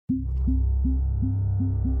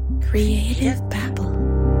Creative Babble.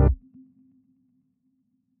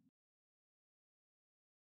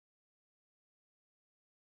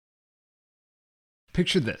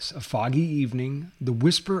 Picture this, a foggy evening, the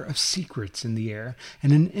whisper of secrets in the air,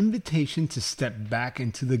 and an invitation to step back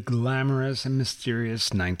into the glamorous and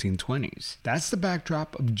mysterious 1920s. That's the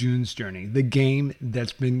backdrop of June's Journey, the game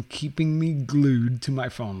that's been keeping me glued to my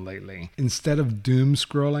phone lately. Instead of doom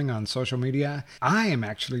scrolling on social media, I am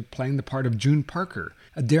actually playing the part of June Parker,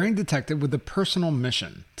 a daring detective with a personal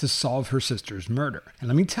mission to solve her sister's murder. And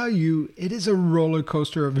let me tell you, it is a roller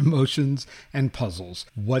coaster of emotions and puzzles.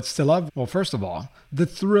 What's to love? Well, first of all, the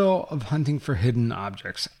thrill of hunting for hidden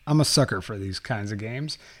objects. I'm a sucker for these kinds of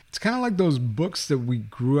games. It's kind of like those books that we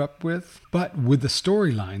grew up with, but with a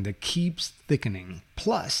storyline that keeps thickening.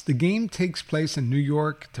 Plus, the game takes place in New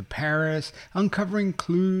York to Paris, uncovering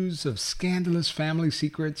clues of scandalous family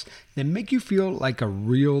secrets that make you feel like a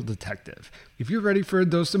real detective. If you're ready for a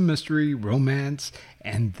dose of mystery, romance,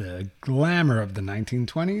 and the glamour of the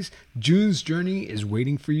 1920s, June's Journey is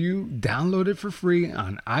waiting for you. Download it for free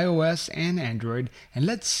on iOS and Android, and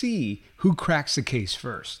let's see who cracks the case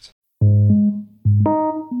first.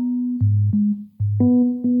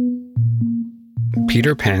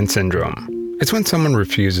 Peter Pan syndrome. It's when someone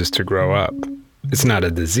refuses to grow up. It's not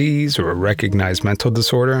a disease or a recognized mental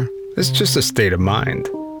disorder. It's just a state of mind.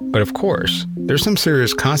 But of course, there's some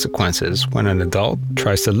serious consequences when an adult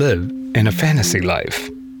tries to live in a fantasy life.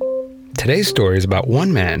 Today's story is about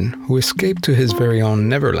one man who escaped to his very own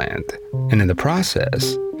Neverland, and in the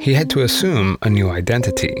process, he had to assume a new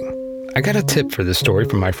identity. I got a tip for this story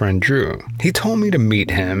from my friend Drew. He told me to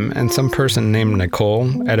meet him and some person named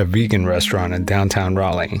Nicole at a vegan restaurant in downtown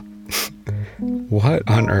Raleigh. What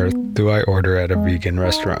on earth do I order at a vegan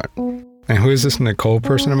restaurant? And who is this Nicole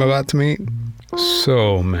person I'm about to meet?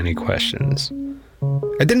 So many questions.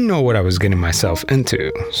 I didn't know what I was getting myself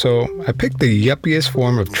into, so I picked the yuppiest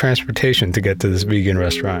form of transportation to get to this vegan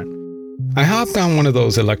restaurant. I hopped on one of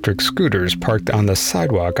those electric scooters parked on the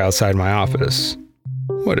sidewalk outside my office.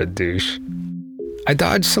 What a douche. I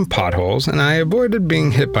dodged some potholes and I avoided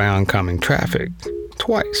being hit by oncoming traffic.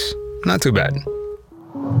 Twice. Not too bad.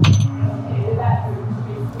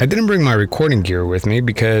 I didn't bring my recording gear with me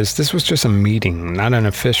because this was just a meeting, not an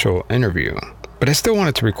official interview. But I still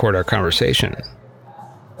wanted to record our conversation.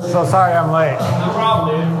 So sorry I'm late. No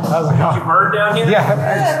problem, dude. How's it going? You bird down here? Yeah.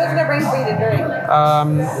 What's gonna bring for you to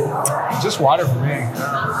drink? Just water for me.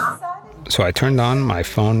 So I turned on my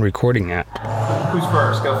phone recording app. Who's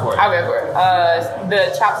first? Go for it. I'll go for it.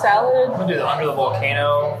 The chopped salad. I'm gonna do the under the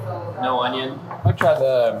volcano, no onion. I'll try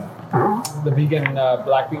the vegan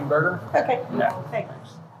black bean burger. Okay. Yeah. Thanks.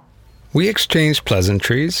 We exchanged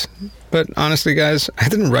pleasantries, but honestly, guys, I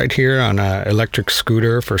didn't ride here on an electric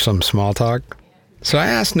scooter for some small talk. So I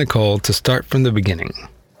asked Nicole to start from the beginning.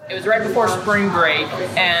 It was right before spring break,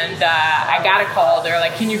 and I got a call. They were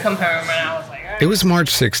like, "Can you come home?" And I was like, It was March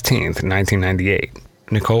 16th, 1998.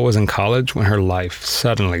 Nicole was in college when her life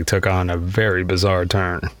suddenly took on a very bizarre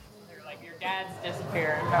turn. They were like, "Your dad's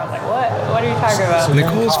disappeared." And I was like, "What? What are you talking about?"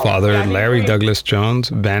 Nicole's father, Larry Douglas Jones,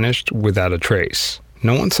 vanished without a trace.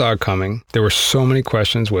 No one saw it coming. There were so many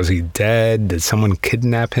questions. Was he dead? Did someone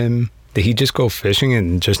kidnap him? Did he just go fishing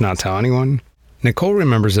and just not tell anyone? Nicole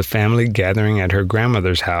remembers a family gathering at her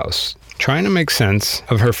grandmother's house, trying to make sense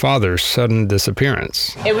of her father's sudden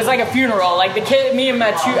disappearance. It was like a funeral. Like the kid, me and my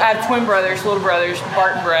I have twin brothers, little brothers,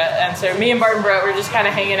 Bart and Brett. And so me and Bart and Brett were just kind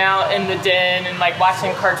of hanging out in the den and like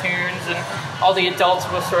watching cartoons, and all the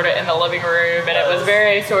adults was sort of in the living room, and it was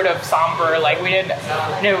very sort of somber. Like we didn't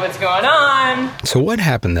know what's going on. So what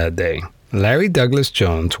happened that day? Larry Douglas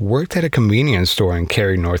Jones worked at a convenience store in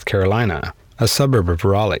Cary, North Carolina, a suburb of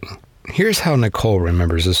Raleigh. Here's how Nicole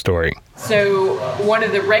remembers the story. So one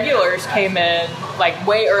of the regulars came in like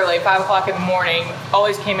way early, 5 o'clock in the morning,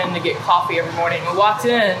 always came in to get coffee every morning. We walked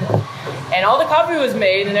in and all the coffee was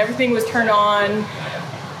made and everything was turned on,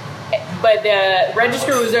 but the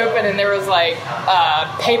register was open and there was like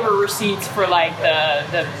paper receipts for like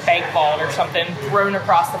the bank vault or something thrown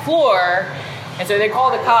across the floor. And so they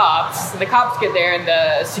called the cops. The cops get there and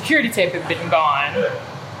the security tape had been gone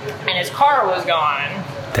and his car was gone.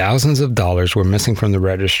 Thousands of dollars were missing from the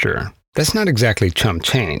register. That's not exactly chump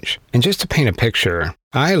change. And just to paint a picture,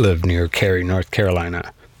 I live near Cary, North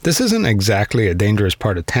Carolina. This isn't exactly a dangerous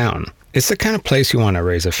part of town. It's the kind of place you want to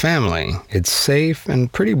raise a family. It's safe and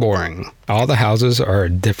pretty boring. All the houses are a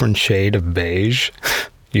different shade of beige.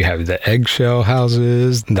 You have the eggshell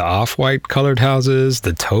houses, the off-white colored houses,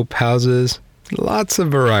 the taupe houses. Lots of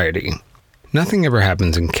variety. Nothing ever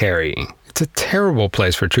happens in Cary. It's a terrible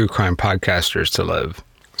place for true crime podcasters to live.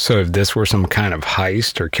 So if this were some kind of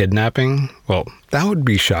heist or kidnapping, well, that would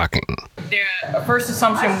be shocking. Their first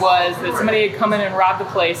assumption was that somebody had come in and robbed the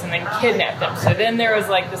place and then kidnapped them. So then there was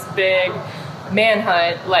like this big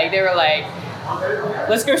manhunt. Like they were like,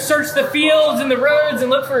 let's go search the fields and the roads and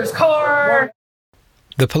look for his car.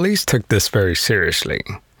 The police took this very seriously.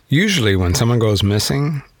 Usually when someone goes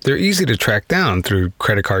missing, they're easy to track down through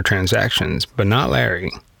credit card transactions, but not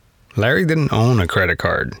Larry. Larry didn't own a credit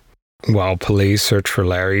card. While police searched for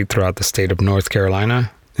Larry throughout the state of North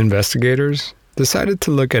Carolina, investigators decided to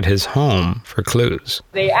look at his home for clues.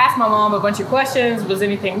 They asked my mom a bunch of questions. Was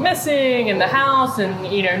anything missing in the house? And,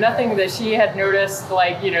 nothing that she had noticed.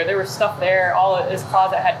 Like, there was stuff there. All of his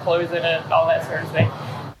closet had clothes in it, all that sort of thing.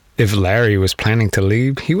 If Larry was planning to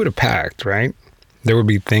leave, he would have packed, right? There would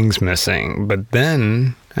be things missing. But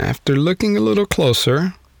then, after looking a little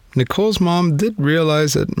closer, Nicole's mom did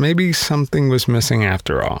realize that maybe something was missing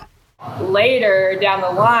after all. Later down the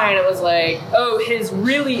line, it was like, oh, his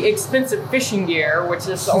really expensive fishing gear, which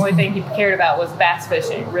is the only thing he cared about, was bass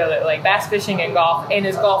fishing, really. Like bass fishing and golf, and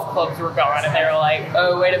his golf clubs were gone. And they were like,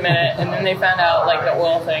 oh, wait a minute. And then they found out like the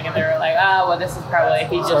oil thing, and they were like, well, this is probably,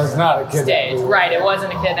 he just it's not a kidnapping. staged. Right, it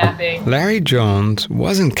wasn't a kidnapping. Larry Jones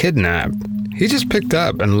wasn't kidnapped. He just picked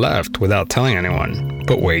up and left without telling anyone.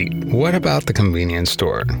 But wait, what about the convenience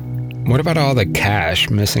store? What about all the cash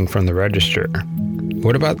missing from the register?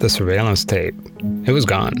 What about the surveillance tape? It was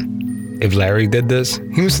gone. If Larry did this,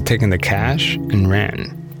 he must have taken the cash and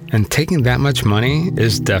ran. And taking that much money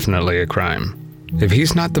is definitely a crime. If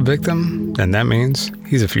he's not the victim, then that means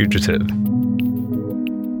he's a fugitive.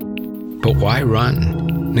 But why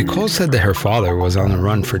run? Nicole said that her father was on the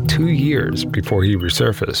run for 2 years before he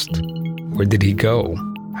resurfaced. Where did he go?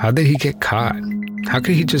 How did he get caught? How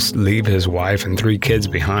could he just leave his wife and 3 kids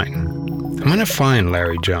behind? I'm gonna find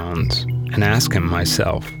Larry Jones and ask him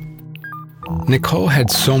myself. Nicole had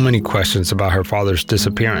so many questions about her father's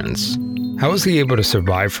disappearance. How was he able to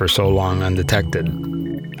survive for so long undetected?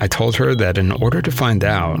 I told her that in order to find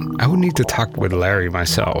out, I would need to talk with Larry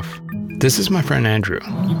myself. This is my friend Andrew.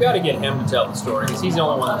 You got to get him to tell the story because he's the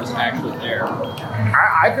only one that was actually there.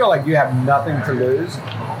 I feel like you have nothing to lose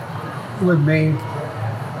with me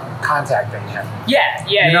contacting him. Yeah.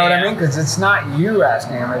 You know what I mean? Because it's not you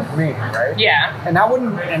asking him, it's me, right? Yeah. And I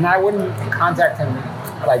wouldn't contact him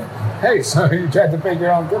like, hey, so you tried to fake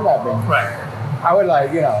your own kidnapping. Right. I would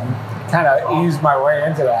kind of ease my way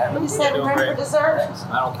into that. You said doing run for great. dessert?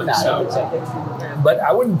 I don't think No, so. But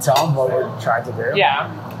I wouldn't tell him what we're trying to do.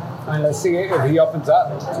 Yeah. I mean, let's see if he opens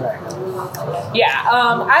up. Yeah.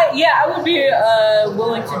 I would be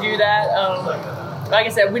willing to do that. Like I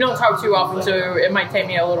said, we don't talk too often, so it might take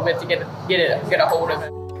me a little bit to get a hold of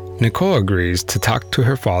it. Nicole agrees to talk to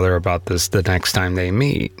her father about this the next time they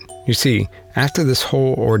meet. You see, after this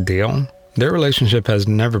whole ordeal, their relationship has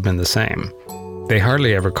never been the same. They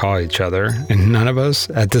hardly ever call each other, and none of us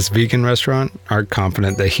at this vegan restaurant are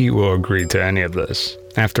confident that he will agree to any of this.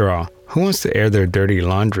 After all, who wants to air their dirty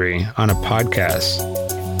laundry on a podcast?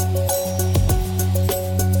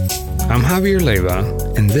 I'm Javier Leiva,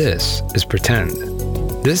 and this is Pretend.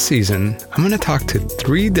 This season, I'm going to talk to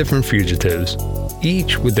 3 different fugitives,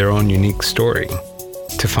 each with their own unique story,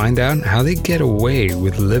 to find out how they get away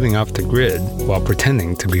with living off the grid while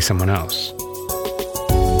pretending to be someone else.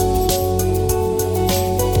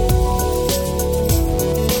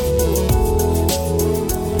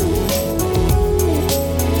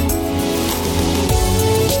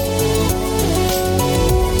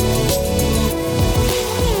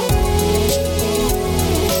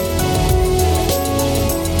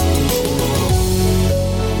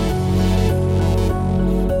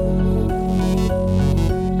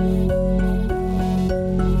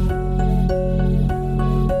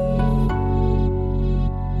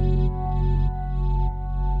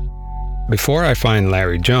 Before I find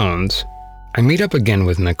Larry Jones, I meet up again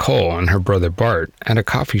with Nicole and her brother Bart at a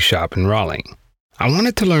coffee shop in Raleigh. I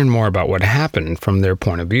wanted to learn more about what happened from their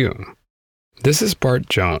point of view. This is Bart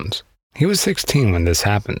Jones. He was 16 when this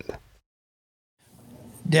happened.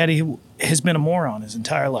 Daddy has been a moron his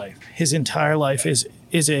entire life. His entire life is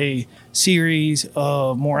a series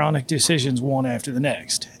of moronic decisions, one after the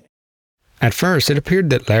next. At first, it appeared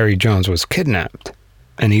that Larry Jones was kidnapped,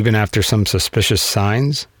 and even after some suspicious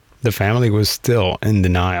signs, the family was still in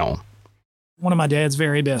denial. One of my dad's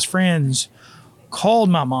very best friends called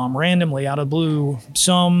my mom randomly out of the blue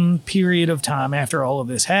some period of time after all of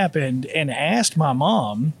this happened and asked my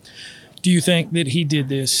mom, do you think that he did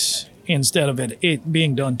this instead of it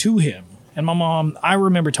being done to him? And my mom, I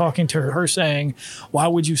remember talking to her saying, why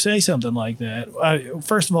would you say something like that?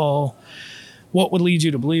 First of all, what would lead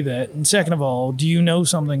you to believe that? And second of all, do you know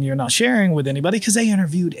something you're not sharing with anybody? Because they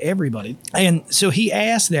interviewed everybody. And so he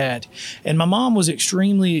asked that, and my mom was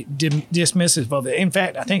extremely dismissive of it. In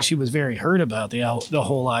fact, I think she was very hurt about the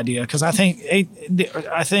whole idea, because I think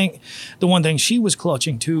the one thing she was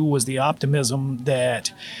clutching to was the optimism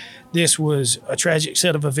that this was a tragic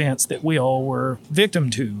set of events that we all were victim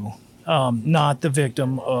to, not the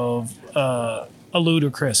victim of a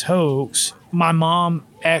ludicrous hoax. My mom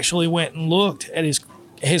actually went and looked at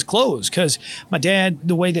his clothes, because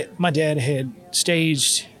the way that my dad had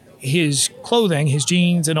staged his clothing, his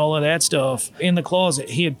jeans and all of that stuff in the closet,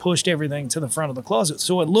 he had pushed everything to the front of the closet.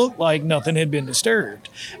 So it looked like nothing had been disturbed.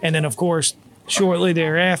 And then, of course, shortly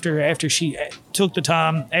thereafter, after she took the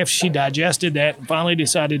time, after she digested that and finally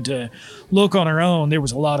decided to look on her own, there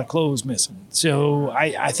was a lot of clothes missing. So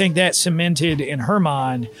I think that cemented in her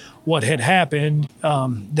mind what had happened.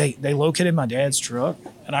 They located my dad's truck,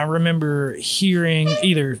 and I remember hearing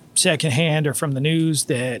either secondhand or from the news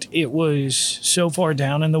that it was so far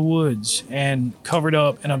down in the woods and covered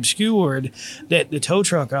up and obscured that the tow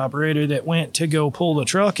truck operator that went to go pull the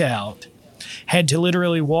truck out had to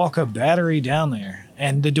literally walk a battery down there,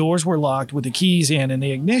 and the doors were locked with the keys in and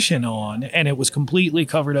the ignition on, and it was completely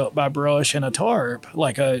covered up by brush and a tarp,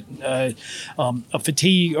 like a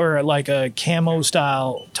fatigue or like a camo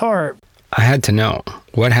style tarp. I had to know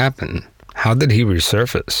what happened. How did he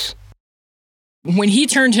resurface? When he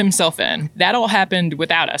turned himself in, that all happened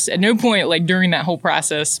without us. At no point, like during that whole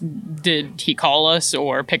process, did he call us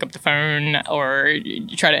or pick up the phone or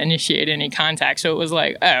try to initiate any contact. So it was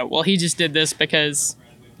like, oh, well, he just did this because,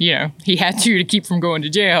 you know, he had to keep from going to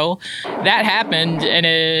jail. That happened,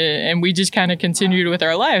 and we just kind of continued with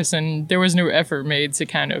our lives, and there was no effort made to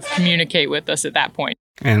kind of communicate with us at that point.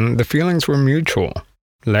 And the feelings were mutual.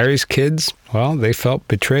 Larry's kids, well, they felt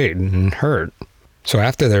betrayed and hurt. So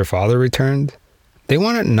after their father returned, they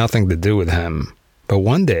wanted nothing to do with him. But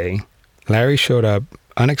one day, Larry showed up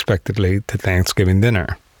unexpectedly to Thanksgiving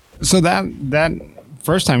dinner. So that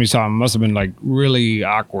first time you saw him must have been like really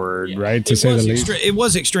awkward, right? To say the least. It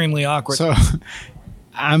was extremely awkward. So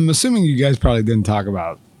I'm assuming you guys probably didn't talk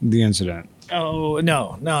about the incident. Oh,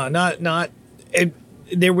 no, not.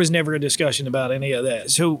 There was never a discussion about any of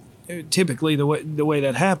that. So typically the way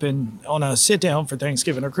that happened on a sit down for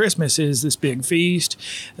Thanksgiving or Christmas is this big feast,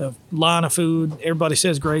 a line of food, everybody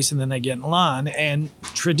says grace, and then they get in line. And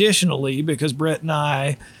traditionally, because Brett and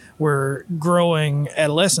I were growing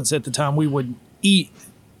adolescents at the time, we would eat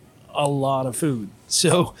a lot of food.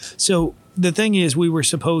 So the thing is, we were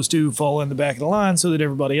supposed to fall in the back of the line so that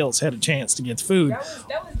everybody else had a chance to get the food.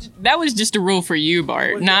 That was just a rule for you,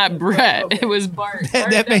 Bart, not Brett. It was Bart.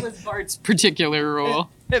 That was Bart's particular rule.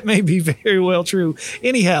 That may be very well true.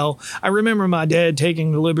 Anyhow, I remember my dad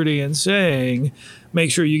taking the liberty and saying, make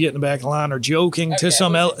sure you get in the back of the line, or joking to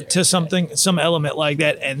some element like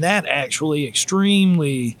that. And that actually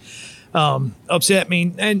extremely upset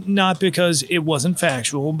me, and not because it wasn't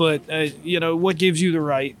factual, but what gives you the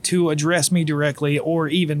right to address me directly or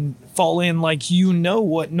even fall in like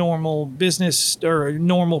what normal business or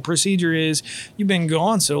normal procedure is? You've been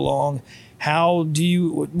gone so long.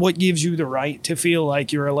 What gives you the right to feel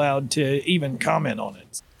like you're allowed to even comment on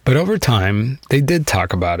it? But over time, they did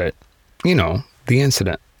talk about it. The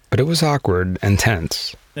incident. But it was awkward and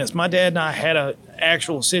tense. Yes, my dad and I had an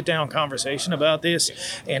actual sit-down conversation about this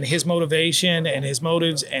and his motivation and his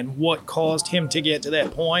motives and what caused him to get to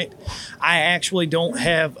that point. I actually don't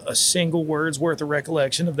have a single word's worth of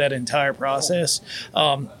recollection of that entire process.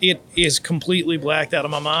 It is completely blacked out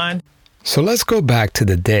of my mind. So let's go back to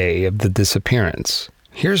the day of the disappearance.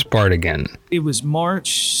 Here's Bart again. It was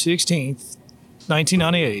March 16th,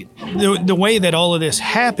 1998. The way that all of this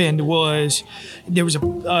happened was there was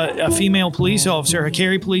a female police officer, a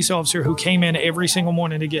Cary police officer, who came in every single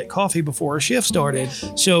morning to get coffee before her shift started.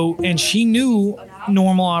 And she knew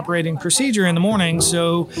normal operating procedure in the morning,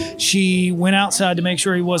 so she went outside to make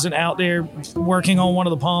sure he wasn't out there working on one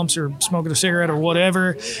of the pumps or smoking a cigarette or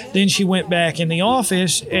whatever. Then she went back in the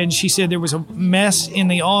office, and she said there was a mess in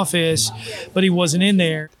the office, but he wasn't in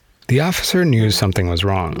there. The officer knew something was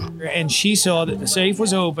wrong. And she saw that the safe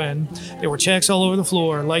was open. There were checks all over the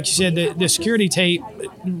floor. Like you said, the security tape,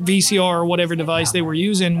 VCR or whatever device they were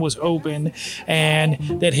using was open,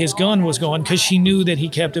 and that his gun was gone, because she knew that he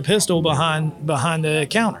kept a pistol behind the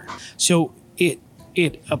counter. So it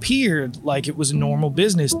appeared like it was a normal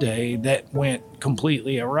business day that went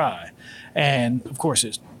completely awry. And, of course,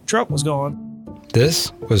 his truck was gone.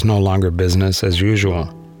 This was no longer business as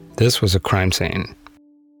usual. This was a crime scene.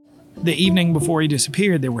 The evening before he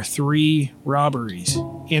disappeared, there were 3 robberies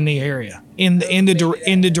in the area, in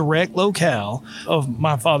the direct locale of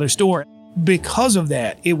my father's store. because of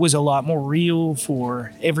that, it was a lot more real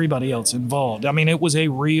for everybody else involved. I mean, it was a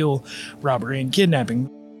real robbery and kidnapping.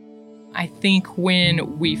 I think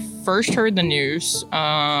when we first heard the news,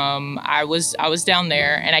 I was down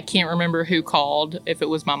there, and I can't remember who called, if it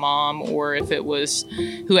was my mom or if it was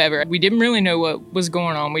whoever. We didn't really know what was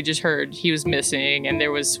going on. We just heard he was missing, and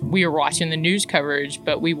we were watching the news coverage,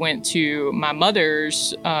 but we went to my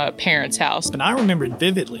mother's parents' house. And I remember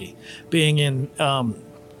vividly being in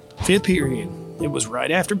fifth period. It was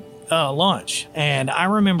right after lunch, and I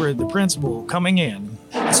remember the principal coming in.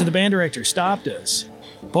 So the band director stopped us.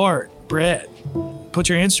 Bart, Brett, put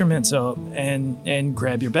your instruments up and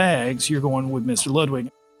grab your bags. You're going with Mr. Ludwig.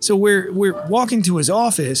 So we're walking to his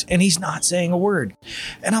office, and he's not saying a word.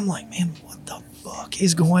 And I'm like, man, what the fuck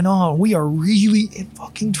is going on? We are really in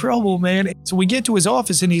fucking trouble, man. So we get to his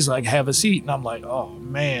office, and he's like, have a seat. And I'm like, oh,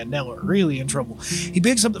 man, now we're really in trouble. He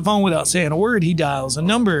picks up the phone without saying a word. He dials a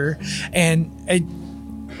number, and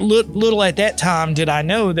little at that time did I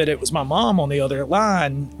know that it was my mom on the other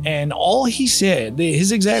line, and all he said,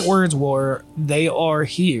 his exact words were, "They are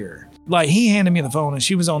here." Like, he handed me the phone, and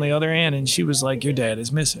she was on the other end, and she was like, "Your dad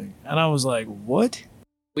is missing." And I was like, what?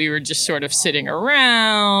 We were just sort of sitting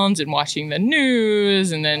around and watching the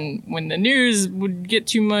news, and then when the news would get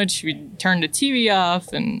too much, we'd turn the TV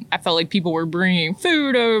off, and I felt like people were bringing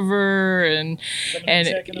food over, and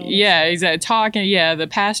yeah, exactly, talking. Yeah, the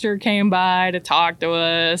pastor came by to talk to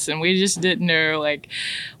us, and we just didn't know like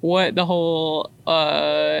what the whole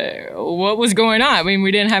what was going on. I mean,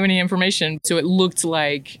 we didn't have any information, so it looked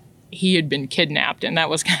like he had been kidnapped, and that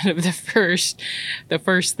was kind of the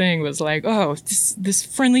first thing was like, oh, this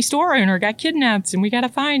friendly store owner got kidnapped, and we got to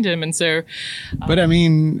find him. And so, but I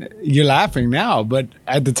mean, you're laughing now, but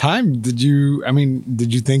at the time, did you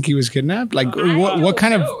think he was kidnapped? Like, what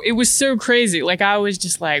kind of? It was so crazy. Like, I was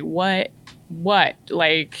just like, what?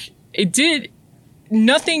 Like, it did.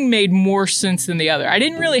 Nothing made more sense than the other. I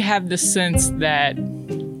didn't really have the sense that.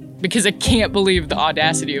 Because I can't believe the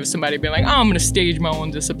audacity of somebody being like, oh, I'm going to stage my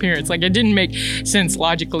own disappearance. Like, it didn't make sense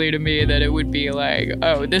logically to me that it would be like,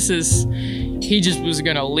 oh, he just was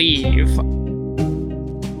going to leave.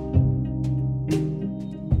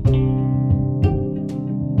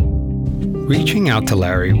 Reaching out to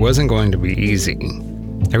Larry wasn't going to be easy.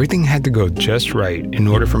 Everything had to go just right in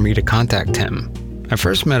order for me to contact him. I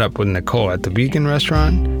first met up with Nicole at the vegan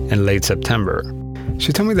restaurant in late September.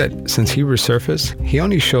 She told me that since he resurfaced, he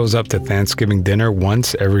only shows up to Thanksgiving dinner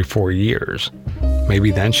once every 4 years. Maybe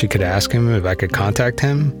then she could ask him if I could contact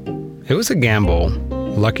him. It was a gamble.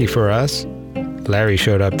 Lucky for us, Larry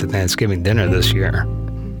showed up to Thanksgiving dinner this year.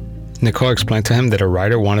 Nicole explained to him that a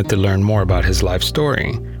writer wanted to learn more about his life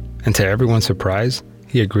story, and to everyone's surprise,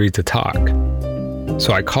 he agreed to talk.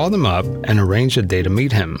 So I called him up and arranged a day to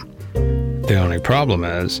meet him. The only problem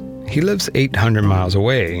is, he lives 800 miles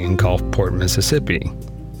away in Gulfport, Mississippi.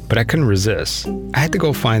 But I couldn't resist. I had to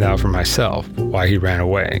go find out for myself why he ran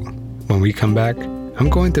away. When we come back, I'm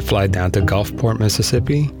going to fly down to Gulfport,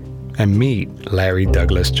 Mississippi and meet Larry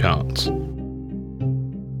Douglas Jones.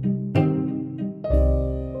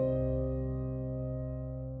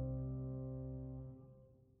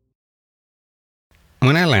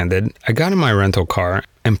 When I landed, I got in my rental car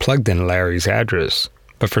and plugged in Larry's address.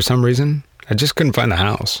 But for some reason, I just couldn't find the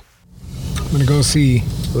house. I'm gonna go see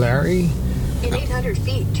Larry. In 800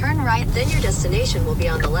 feet, turn right, then your destination will be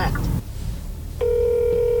on the left.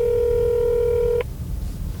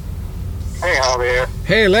 Hey, Javier.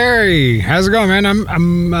 Hey, Larry. How's it going, man?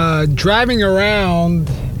 I'm driving around,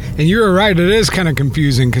 and you were right. It is kind of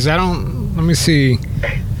confusing because let me see.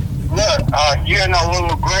 Look, you in a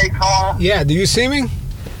little gray car? Yeah, do you see me?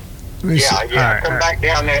 Yeah. Come back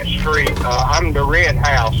down that street. I'm the red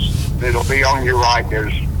house. It'll be on your right.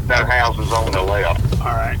 There's no houses on the left. All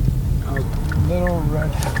right. A little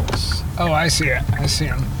red house. Oh, I see it. I see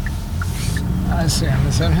him. Is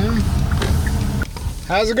that him?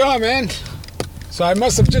 How's it going, man? So I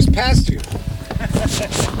must have just passed you.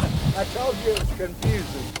 I told you it was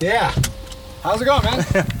confusing. Yeah. How's it going, man?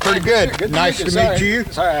 Pretty good. Good nice to meet you.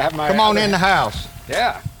 Sorry, I have my... Come on in the house.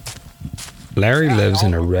 Yeah. Larry lives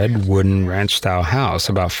in a red wooden ranch-style house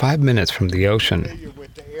about 5 minutes from the ocean.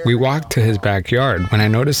 We walked to his backyard when I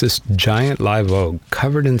noticed this giant live oak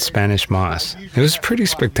covered in Spanish moss. It was pretty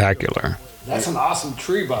spectacular. That's an awesome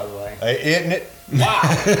tree, by the way. Isn't it? Wow.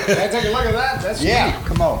 Can I take a look at that? That's yeah, neat.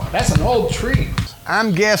 come on. That's an old tree.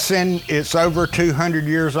 I'm guessing it's over 200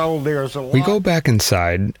 years old. There's a lot. We go back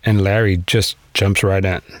inside, and Larry just jumps right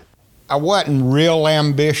in. I wasn't real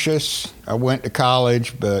ambitious. I went to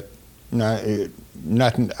college, but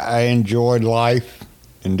nothing. I enjoyed life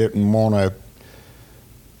and didn't want to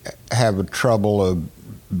have a trouble of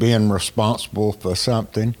being responsible for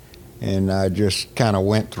something, and I just kind of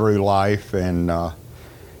went through life. And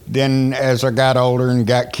then as I got older and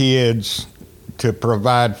got kids to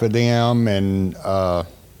provide for them, and I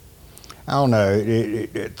don't know,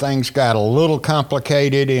 things got a little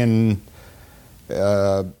complicated, and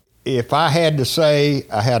if I had to say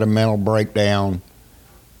I had a mental breakdown,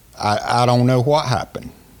 I don't know what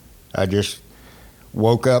happened. I just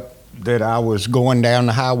woke up that I was going down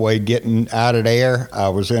the highway getting out of there. I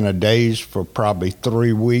was in a daze for probably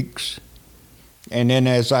 3 weeks. And then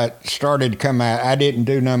as I started to come out, I didn't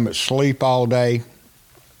do nothing but sleep all day.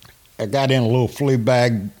 I got in a little flea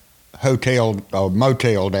bag hotel or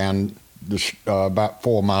motel down about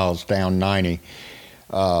 4 miles down 90.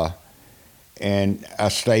 And I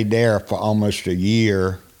stayed there for almost a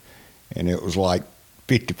year, and it was like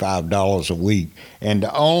 $55 a week. And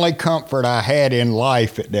the only comfort I had in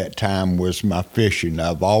life at that time was my fishing.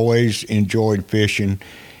 I've always enjoyed fishing.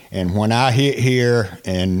 And when I hit here,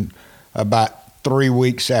 and about 3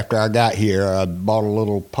 weeks after I got here, I bought a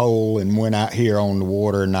little pole and went out here on the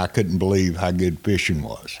water, and I couldn't believe how good fishing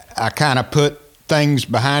was. I kind of put things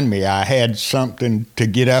behind me. I had something to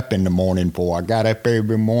get up in the morning for. I got up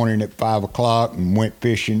every morning at 5 o'clock and went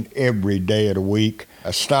fishing every day of the week. I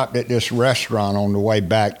stopped at this restaurant on the way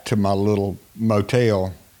back to my little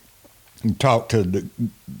motel and talked to the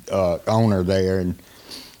owner there, and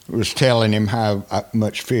was telling him how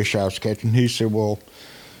much fish I was catching. He said, well,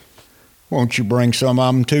 won't you bring some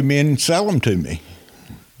of them to me and sell them to me?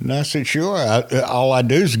 And I said, sure. All I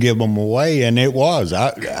do is give them away, and it was.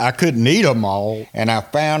 I couldn't eat them all, and I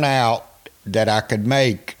found out that I could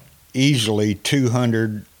make easily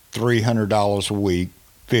 $200, $300 a week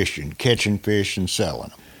fishing, catching fish and selling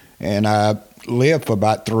them. And I lived for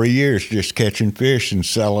about 3 years just catching fish and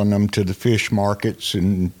selling them to the fish markets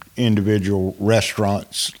and individual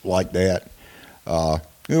restaurants like that.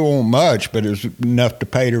 It wasn't much, but it was enough to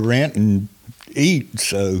pay the rent and eat,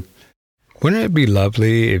 so. Wouldn't it be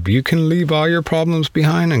lovely if you can leave all your problems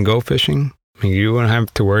behind and go fishing? I mean, you wouldn't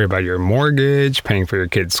have to worry about your mortgage, paying for your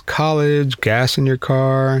kids' college, gas in your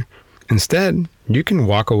car. Instead, you can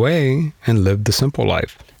walk away and live the simple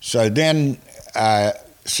life. So then I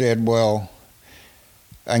said, well,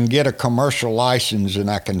 I can get a commercial license and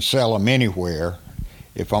I can sell them anywhere.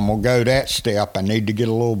 If I'm going to go that step, I need to get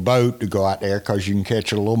a little boat to go out there, because you can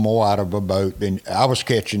catch a little more out of a boat than I was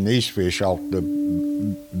catching these fish off the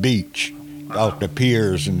beach, off the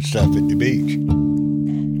piers and stuff at the beach.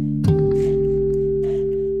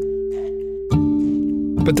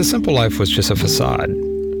 But the simple life was just a facade.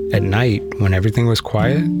 At night, when everything was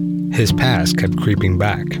quiet, his past kept creeping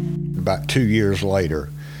back. About 2 years later,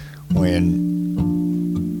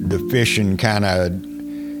 when the fishing kind of,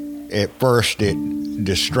 at first it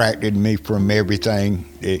distracted me from everything.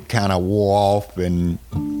 It kind of wore off, and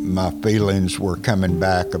my feelings were coming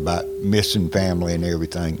back about missing family and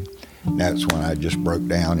everything. And that's when I just broke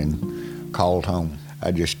down and called home.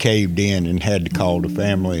 I just caved in and had to call the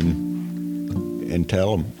family and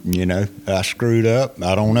tell them, you know, I screwed up.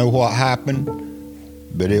 I don't know what happened,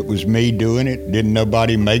 but it was me doing it. Didn't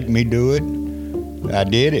nobody make me do it. I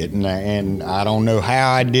did it, and I don't know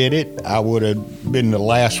how I did it. I would have been the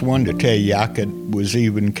last one to tell you I was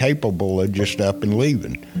even capable of just up and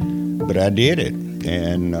leaving. But I did it,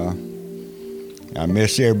 and I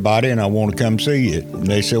miss everybody, and I want to come see you. And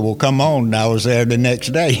they said, well, come on, and I was there the next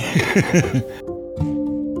day.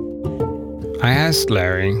 I asked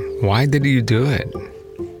Larry, why did you do it?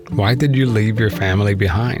 Why did you leave your family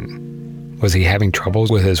behind? Was he having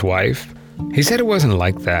troubles with his wife? He said it wasn't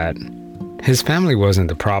like that. His family wasn't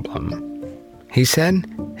the problem. He said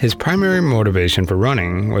his primary motivation for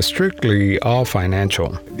running was strictly all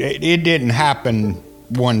financial. It didn't happen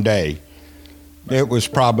one day. It was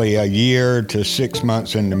probably a year to 6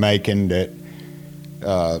 months in the making that,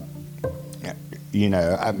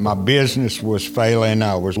 my business was failing.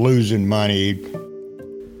 I was losing money.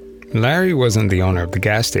 Larry wasn't the owner of the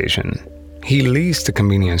gas station. He leased a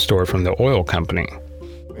convenience store from the oil company.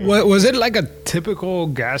 Was it like a typical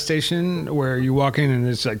gas station where you walk in and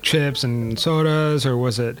it's like chips and sodas, or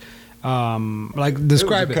was it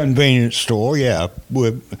describe it? Convenience store, yeah.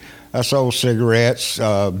 I sold cigarettes,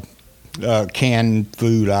 canned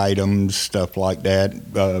food items, stuff like that,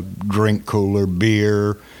 drink cooler,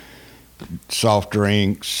 beer, soft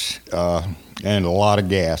drinks, and a lot of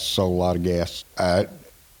gas. Sold a lot of gas. I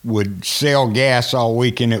would sell gas all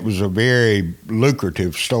weekend. It was a very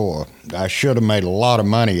lucrative store. I should have made a lot of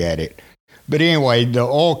money at it. But anyway, the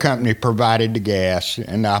oil company provided the gas,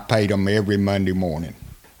 and I paid them every Monday morning.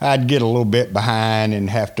 I'd get a little bit behind and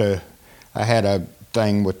I had a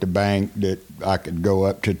thing with the bank that I could go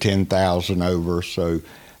up to $10,000 over, so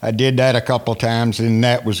I did that a couple of times, and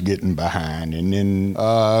that was getting behind. And then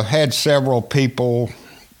had several people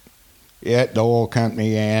at the oil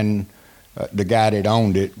company, and the guy that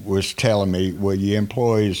owned it was telling me, well, your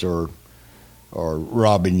employees are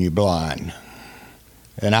robbing you blind.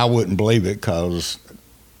 And I wouldn't believe it because,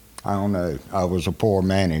 I don't know, I was a poor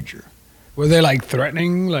manager. Were they like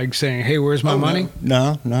threatening, like saying, hey, where's my money?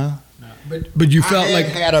 No. But you felt like... I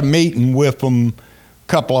had a meeting with them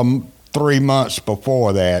couple of 3 months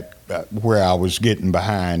before that where I was getting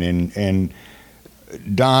behind. And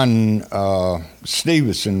Don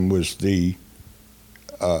Stevenson was the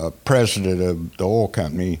president of the oil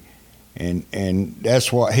company. And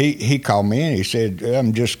that's what he called me in. He said,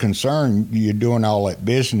 I'm just concerned you're doing all that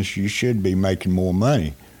business. You should be making more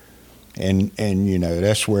money. And you know,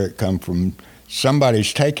 that's where it come from.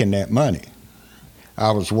 Somebody's taking that money.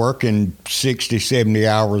 I was working 60, 70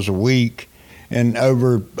 hours a week. And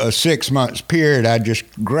over a 6 months period, I just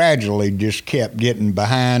gradually just kept getting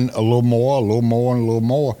behind a little more, and a little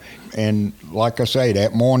more. And like I say,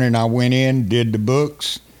 that morning I went in, did the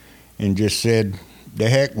books, and just said, the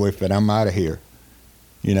heck with it, I'm out of here.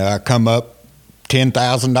 You know, I come up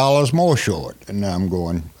 $10,000 more short, and I'm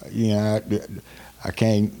going, you know, I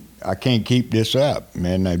can't keep this up.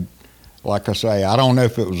 Man, like I say, I don't know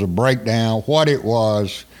if it was a breakdown, what it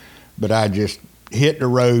was, but I just hit the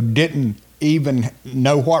road, didn't even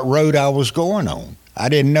know what road I was going on. I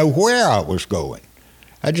didn't know where I was going.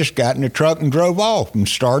 I just got in the truck and drove off and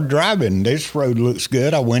started driving. This road looks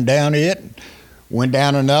good. I went down it, went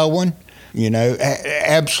down another one, you know,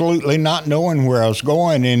 absolutely not knowing where I was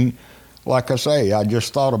going. And like I say, I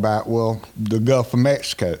just thought about, well, the Gulf of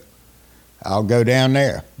Mexico. I'll go down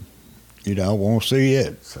there. You know, I want to see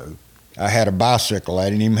it. So I had a bicycle. I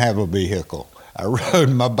didn't even have a vehicle. I rode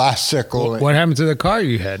my bicycle. What happened to the car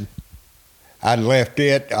you had? I left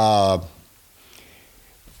it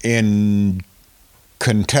in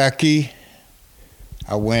Kentucky.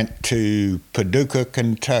 I went to Paducah,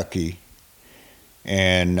 Kentucky,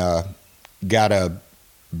 and got a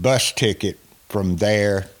bus ticket from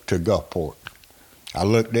there to Gulfport. I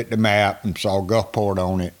looked at the map and saw Gulfport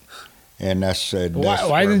on it, and I said,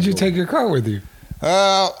 why didn't you take your car with you?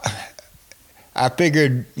 I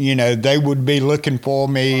figured, you know, they would be looking for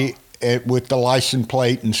me with the license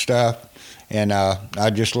plate and stuff. And I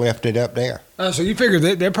just left it up there. Oh, so you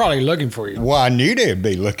figured they're probably looking for you. Well, I knew they'd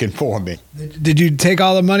be looking for me. Did you take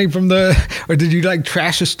all the money from or did you like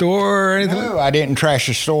trash a store or anything? No, I didn't trash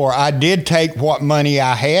a store. I did take what money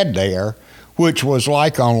I had there, which was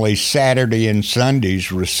like only Saturday and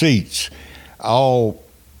Sunday's receipts. All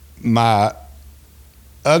my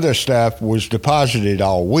other stuff was deposited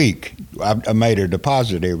all week. I made a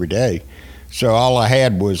deposit every day. So all I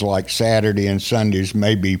had was like Saturday and Sunday's,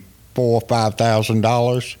 maybe $4,000 or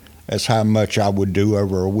 $5,000. That's how much I would do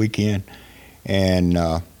over a weekend. And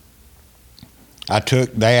I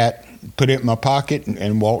took that, put it in my pocket,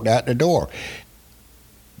 and walked out the door.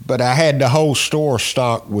 But I had the whole store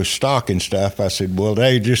stocked with stock and stuff. I said, well,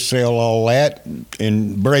 they just sell all that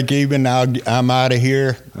and break even. I'm out of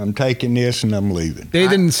here. I'm taking this and I'm leaving. They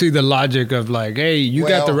didn't see the logic of like, hey, you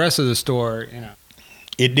got the rest of the store, you know.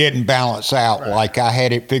 It didn't balance out like I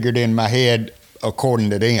had it figured in my head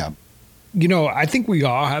according to them. You know, I think we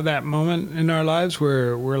all have that moment in our lives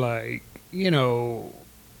where we're like, you know,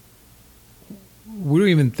 we don't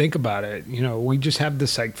even think about it. You know, we just have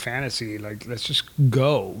this like fantasy, like, let's just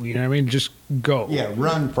go. You know what I mean? Just go. Yeah,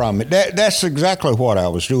 run from it. That's exactly what I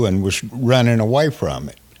was doing, was running away from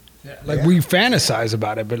it. Yeah, like we fantasize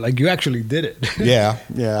about it, but like you actually did it.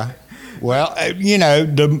 Yeah. Well, you know,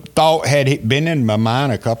 the thought had been in my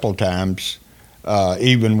mind a couple of times.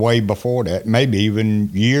 Even way before that, maybe even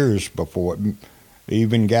years before it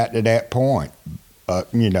even got to that point.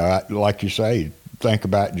 You know, like you say, think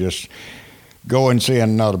about just go and see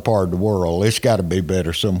another part of the world. It's got to be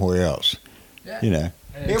better somewhere else. You know,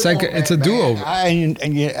 it's like it's a do-over. I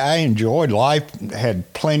enjoyed life.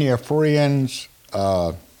 Had plenty of friends.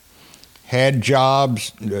 Had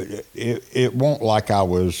jobs. It wasn't like I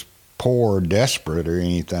was poor or desperate or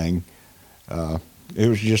anything. It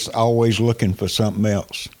was just always looking for something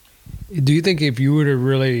else. Do you think if you would have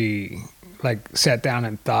really like sat down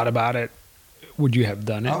and thought about it, would you have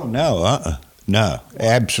done it? Oh, no, no,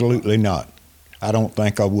 absolutely not. I don't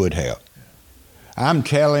think I would have. I'm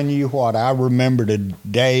telling you what, I remember the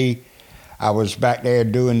day I was back there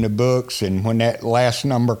doing the books, and when that last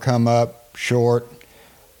number come up short,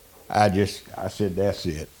 I said, that's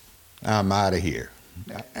it. I'm out of here.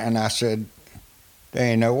 And I said, there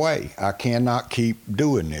ain't no way. I cannot keep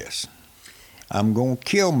doing this. I'm going to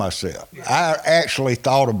kill myself. I actually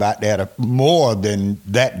thought about that more than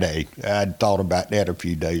that day. I'd thought about that a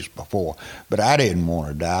few days before, but I didn't want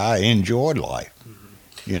to die. I enjoyed life.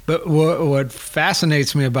 You know? But what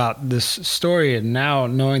fascinates me about this story, and now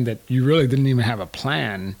knowing that you really didn't even have a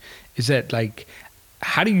plan, is that, like,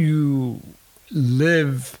 how do you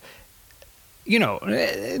live? You know,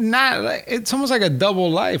 not like, it's almost like a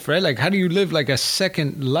double life, right? Like, how do you live like a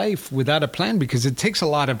second life without a plan? Because it takes a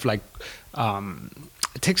lot of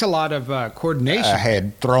coordination. I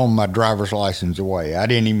had thrown my driver's license away. I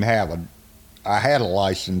didn't even have I had a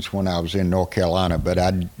license when I was in North Carolina, but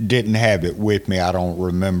I didn't have it with me. I don't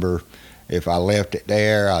remember if I left it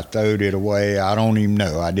there, I throwed it away. I don't even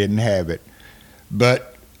know. I didn't have it.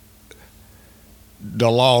 But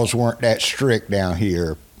the laws weren't that strict down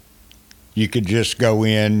here. You could just go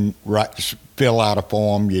in, fill out a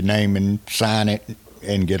form, your name, and sign it,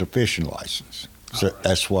 and get a fishing license. So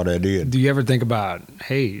that's what I did. Do you ever think about,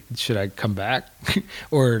 hey, should I come back?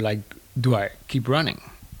 Or, like, do I keep running?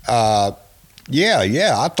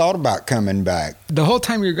 Yeah, I thought about coming back. The whole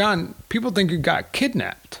time you're gone, people think you got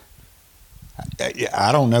kidnapped.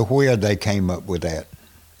 I don't know where they came up with that,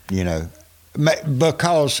 you know,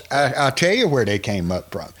 because I'll tell you where they came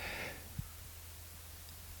up from.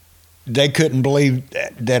 They couldn't believe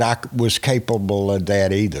that I was capable of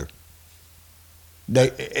that either.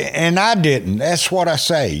 And I didn't. That's what I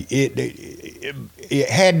say. It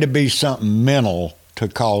had to be something mental to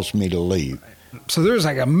cause me to leave. So there was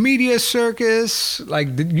like a media circus. Like,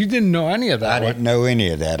 you didn't know any of that. I didn't know any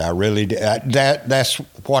of that. I really did. That's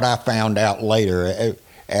what I found out later.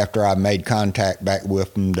 After I made contact back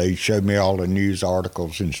with them, they showed me all the news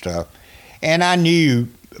articles and stuff. And I knew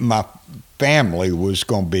my family was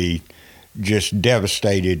going to be just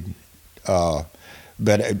devastated.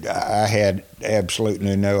 But I had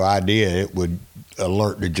absolutely no idea it would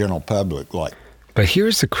alert the general public. Like. But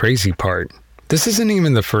here's the crazy part. This isn't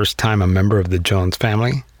even the first time a member of the Jones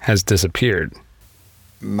family has disappeared.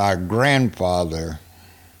 My grandfather,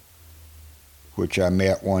 which I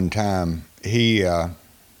met one time, he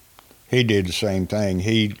did the same thing.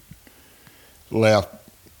 He left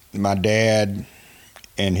my dad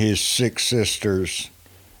and his 6 sisters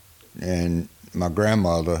and my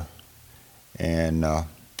grandmother, and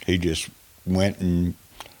he just went and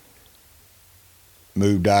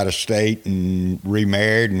moved out of state and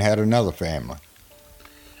remarried and had another family.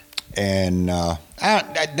 And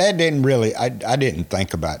that didn't really, I didn't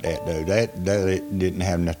think about that, though. That didn't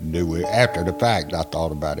have nothing to do with it. After the fact, I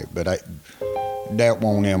thought about it, but that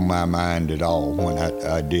wasn't in my mind at all when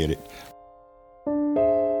I did it.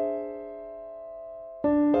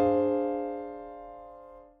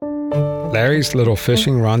 Larry's little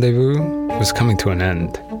fishing rendezvous was coming to an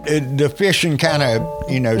end. The fishing kind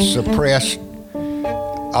of, suppressed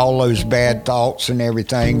all those bad thoughts and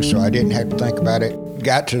everything, so I didn't have to think about it.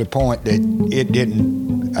 Got to the point that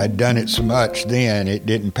I'd done it so much then, it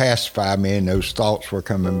didn't pacify me, and those thoughts were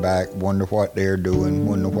coming back, wonder what they're doing,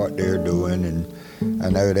 and I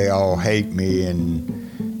know they all hate me, and,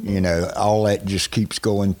 all that just keeps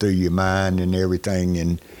going through your mind and everything,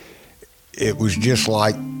 and it was just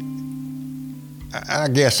like, I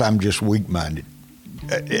guess I'm just weak-minded.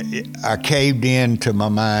 I caved in to my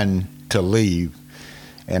mind to leave,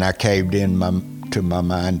 and I caved in to my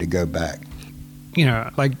mind to go back.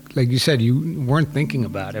 Like you said, you weren't thinking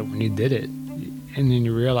about it when you did it, and then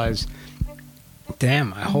you realize, damn,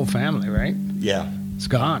 my whole family, right? Yeah, it's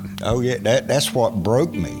gone. Oh yeah, that's what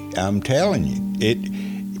broke me. I'm telling you,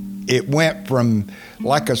 it went from,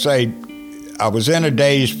 like I say, I was in a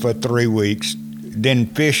daze for 3 weeks. Then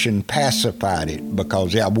fishing pacified it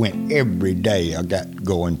because I went every day. I got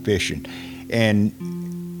going fishing, and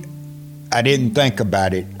I didn't think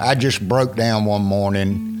about it. I just broke down one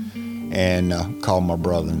morning and called my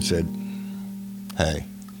brother and said, "Hey,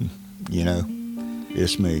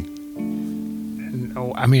 it's me."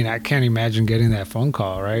 Oh, I mean, I can't imagine getting that phone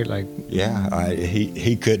call, right? Like, yeah,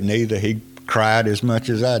 he couldn't either. He cried as much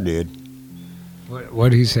as I did. What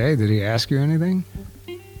did he say? Did he ask you anything?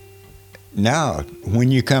 No, when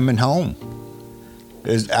you coming home?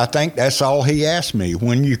 I think that's all he asked me,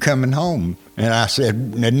 when you coming home? And I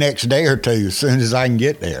said, the next day or two, as soon as I can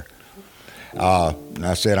get there. And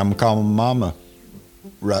I said, I'm calling Mama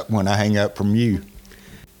right when I hang up from you.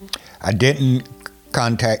 I didn't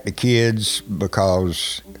contact the kids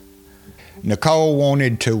because Nicole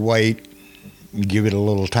wanted to wait, give it a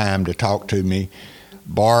little time to talk to me.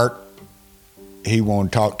 Bart, he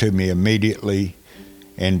wanted to talk to me immediately.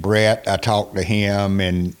 And Brett, I talked to him,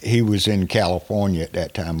 and he was in California at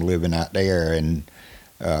that time, living out there, and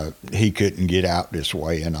he couldn't get out this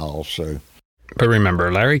way and all. So, But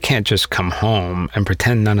remember, Larry can't just come home and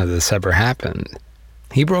pretend none of this ever happened.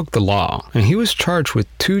 He broke the law, and he was charged with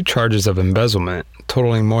 2 charges of embezzlement,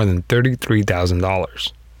 totaling more than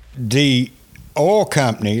 $33,000. The oil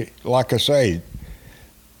company, like I say,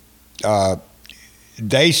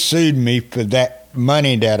 they sued me for that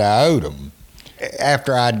money that I owed them.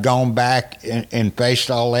 After I'd gone back and faced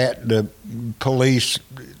all that, the police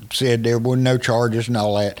said there were no charges and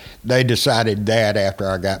all that. They decided that after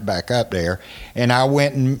I got back up there. And I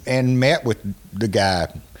went and met with the guy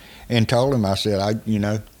and told him, I said, I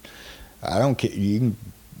don't care. You can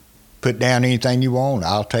put down anything you want.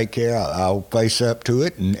 I'll take care of it. I'll face up to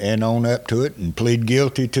it and own up to it and plead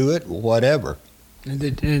guilty to it, whatever.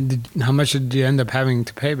 How much did you end up having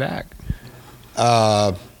to pay back?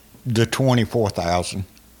 The $24,000.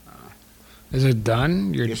 Is it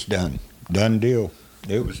done? It's done. Done deal.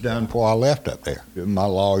 It was done before I left up there. My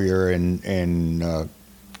lawyer and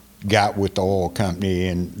got with the oil company,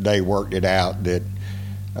 and they worked it out that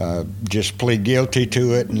just plead guilty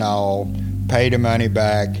to it, and I'll pay the money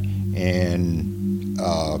back, and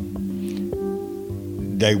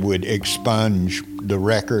they would expunge the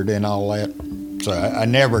record and all that. So I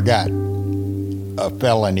never got a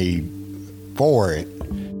felony for it.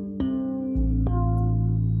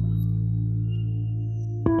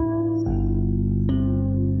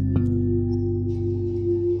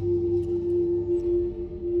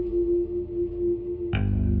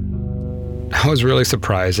 I was really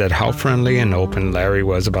surprised at how friendly and open Larry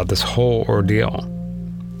was about this whole ordeal.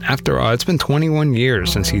 After all, it's been 21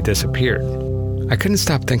 years since he disappeared. I couldn't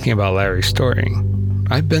stop thinking about Larry's story.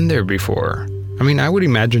 I've been there before. I mean, I would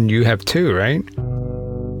imagine you have too, right?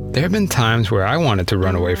 There have been times where I wanted to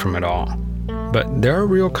run away from it all. But there are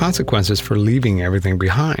real consequences for leaving everything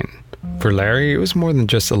behind. For Larry, it was more than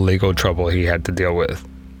just the legal trouble he had to deal with.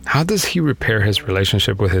 How does he repair his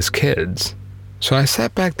relationship with his kids? So I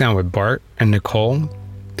sat back down with Bart and Nicole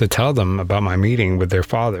to tell them about my meeting with their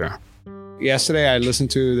father. Yesterday, I listened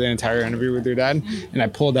to the entire interview with your dad, and I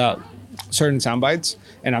pulled out certain sound bites,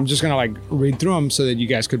 and I'm just gonna read through them so that you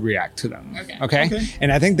guys could react to them. Okay?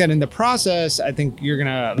 And I think that in the process, I think you're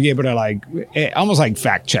gonna be able to almost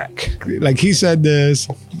fact check. He said this.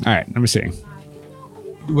 All right, let me see.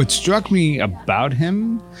 What struck me about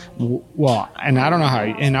him, well, and I don't know how,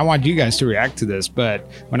 and I want you guys to react to this, but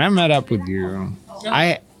when I met up with you,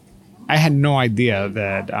 I had no idea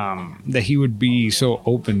that he would be so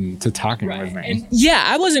open to talking with me. And yeah,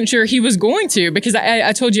 I wasn't sure he was going to, because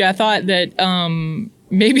I told you I thought that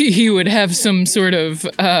maybe he would have some sort of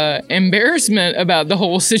embarrassment about the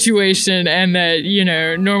whole situation, and that,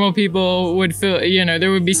 normal people would feel,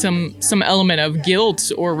 there would be some element of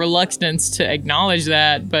guilt or reluctance to acknowledge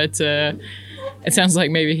that. But it sounds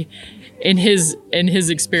like maybe in his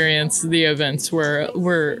experience, the events were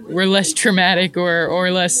less traumatic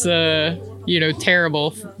or less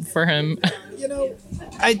terrible for him.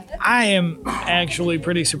 I am actually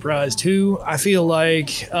pretty surprised too. I feel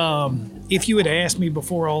like if you had asked me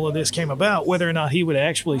before all of this came about whether or not he would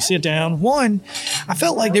actually sit down, one, I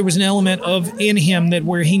felt like there was an element in him that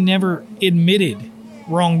where he never admitted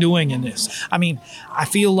wrongdoing in this. I mean, I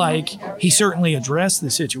feel like he certainly addressed the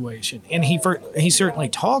situation, and he certainly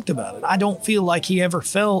talked about it. I don't feel like he ever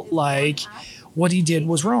felt like what he did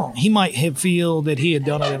was wrong. He might have feel that he had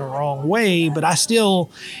done it in a wrong way, but I still,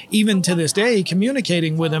 even to this day,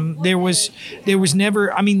 communicating with him, there was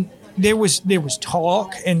never, I mean, there was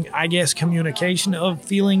talk and I guess communication of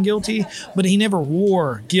feeling guilty, but he never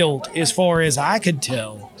wore guilt as far as I could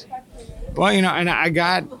tell. Well, and I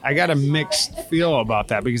got a mixed feel about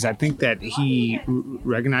that, because I think that he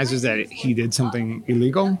recognizes that he did something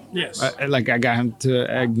illegal. Yes. I got him to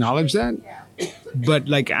acknowledge that, but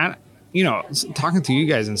talking to you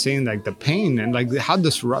guys and seeing the pain and how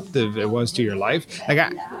disruptive it was to your life.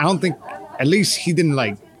 I don't think, at least he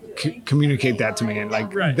didn't communicate that to me. And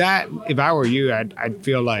right. That, if I were you, I'd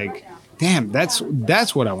feel like, damn, that's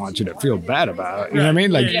what I want you to feel bad about. You know what I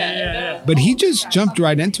mean? Yeah. But he just jumped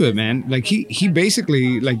right into it, man. He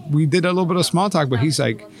basically, we did a little bit of small talk, but he's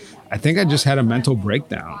like, I think I just had a mental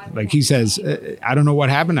breakdown. He says, I don't know what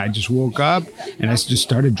happened. I just woke up and I just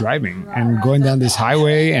started driving and going down this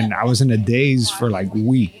highway, and I was in a daze for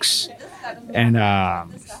weeks. And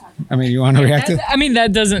you want to react to that? I mean,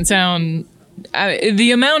 that doesn't sound,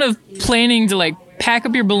 the amount of planning to pack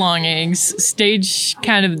up your belongings, stage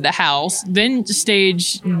kind of the house, then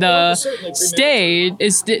stage the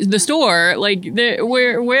store.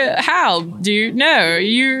 How do you know?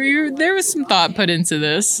 You there was some thought put into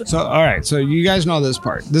this. So all right, so you guys know this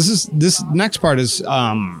part. This next part is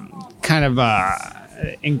kind of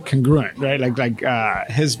incongruent,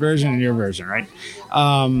 right? His version and your version, right?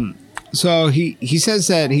 So he says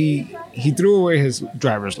that he threw away his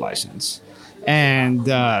driver's license, and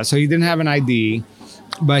so he didn't have an ID,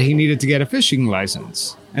 but he needed to get a fishing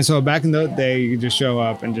license. And so back in the day, you could just show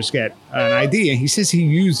up and just get an ID. And he says he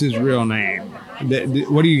used his real name.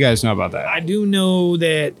 What do you guys know about that? I do know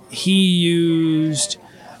that he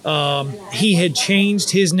had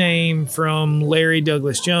changed his name from Larry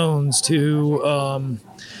Douglas Jones to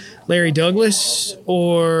Larry Douglas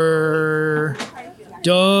or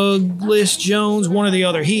Douglas Jones, one or the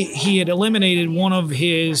other. He had eliminated one of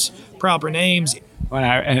his proper names.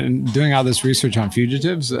 And doing all this research on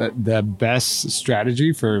fugitives, the best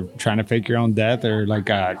strategy for trying to fake your own death or like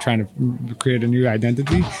trying to create a new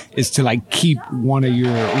identity is to like keep one of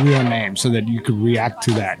your real names so that you could react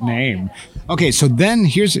to that name. Okay, so then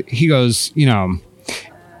he goes,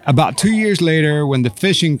 about 2 years later, when the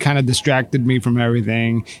fishing kind of distracted me from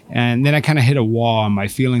everything, and then I kind of hit a wall and my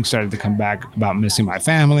feelings started to come back about missing my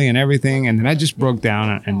family and everything, and then I just broke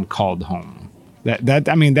down and called home.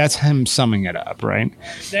 That's him summing it up, right?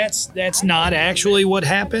 That's not actually what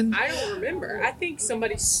happened. I don't remember. I think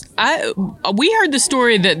we heard the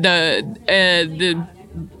story that the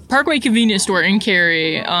Parkway convenience store in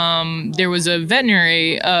Cary, there was a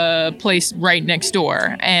veterinary place right next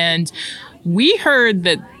door, and we heard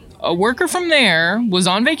that a worker from there was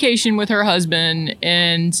on vacation with her husband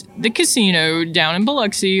in the casino down in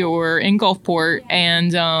Biloxi or in Gulfport,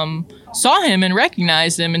 and saw him and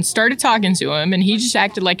recognized him and started talking to him, and he just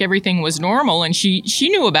acted like everything was normal, and she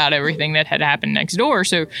knew about everything that had happened next door,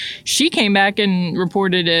 so she came back and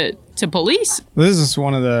reported it to police. This is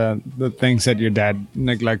one of the things that your dad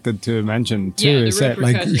neglected to mention too, is that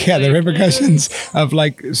the repercussions of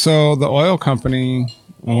so the oil company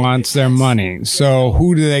wants their money, so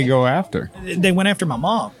who do they go after? They went after my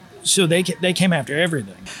mom. So they came after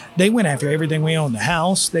everything. They went after everything we owned, the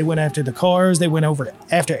house. They went after the cars. They went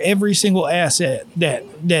after every single asset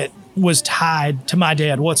that was tied to my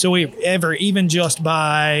dad whatsoever, even just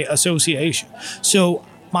by association. So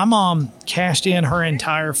my mom cashed in her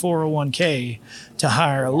entire 401k to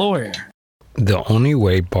hire a lawyer. The only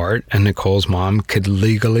way Bart and Nicole's mom could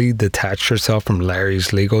legally detach herself from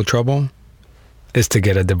Larry's legal trouble is to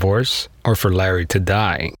get a divorce or for Larry to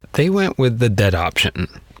die. They went with the dead option.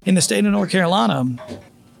 In the state of North Carolina,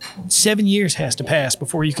 7 years has to pass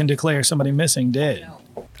before you can declare somebody missing dead.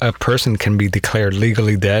 A person can be declared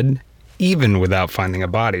legally dead even without finding a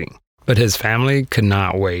body. But his family could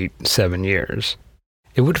not wait 7 years.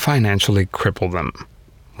 It would financially cripple them.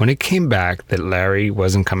 When it came back that Larry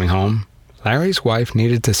wasn't coming home, Larry's wife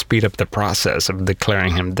needed to speed up the process of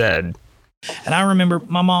declaring him dead. And I remember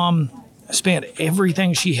my mom spent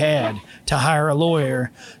everything she had to hire a lawyer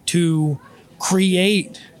to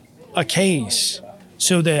create a case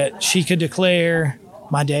so that she could declare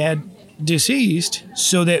my dad deceased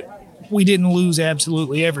so that we didn't lose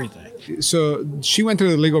absolutely everything. So she went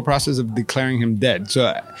through the legal process of declaring him dead.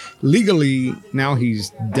 So legally, now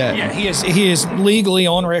he's dead. Yeah, he is legally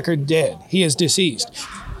on record dead. He is deceased.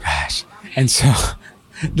 Gosh. And so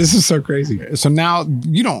this is so crazy. So now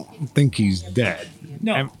you don't think he's dead.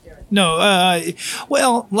 No.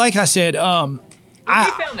 Well, like I said, when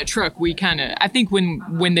they found the truck, I think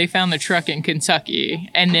when they found the truck in Kentucky,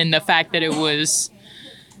 and then the fact that it was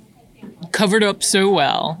covered up so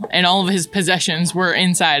well, and all of his possessions were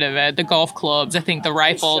inside of it, the golf clubs, I think the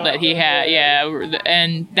rifle that he had,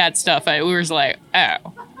 and that stuff, it was like, oh,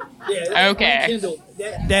 okay.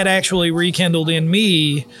 That actually rekindled in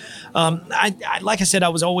me. Like I said, I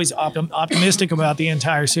was always optimistic about the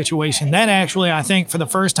entire situation. That actually, I think, for the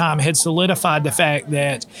first time, had solidified the fact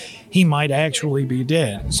that he might actually be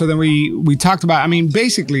dead. So then we talked about,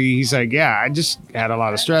 basically, he's like, I just had a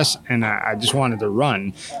lot of stress and I just wanted to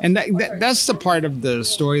run. And that's the part of the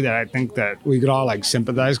story that I think that we could all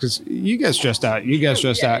sympathize, because you get stressed out,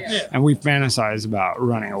 and we fantasize about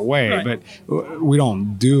running away, right. But we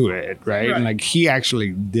don't do it, right? And he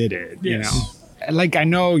actually did it, you know? I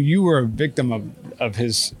know you were a victim of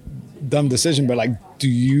his dumb decision, but do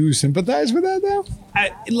you sympathize with that though?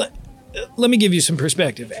 Let me give you some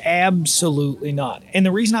perspective. Absolutely not. And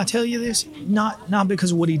the reason I tell you this, not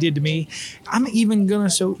because of what he did to me. I'm even going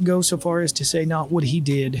to go so far as to say not what he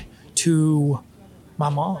did to my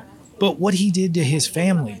mom, but what he did to his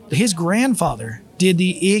family. His grandfather did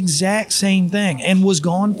the exact same thing and was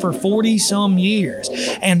gone for 40 some years.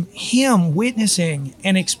 And him witnessing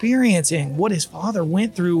and experiencing what his father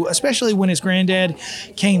went through, especially when his granddad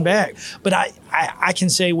came back. But I can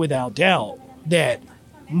say without doubt that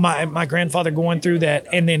my grandfather going through that,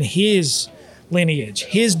 and then his lineage,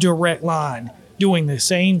 his direct line doing the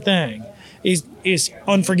same thing, is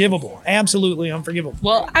unforgivable, absolutely unforgivable.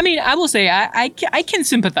 Well, I mean, I will say I can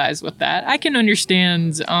sympathize with that. I can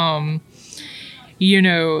understand, the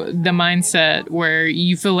mindset where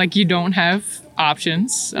you feel like you don't have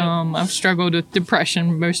options. I've struggled with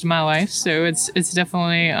depression most of my life, so it's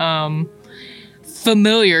definitely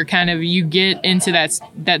familiar. Kind of, you get into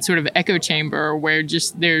that sort of echo chamber where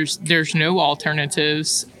just there's no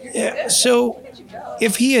alternatives. Yeah, so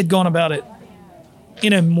if he had gone about it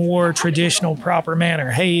in a more traditional, proper manner,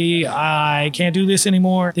 hey, I can't do this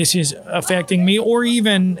anymore, this is affecting me, or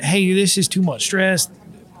even, hey, this is too much stress,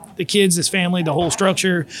 the kids, this family, the whole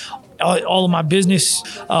structure, all of my business,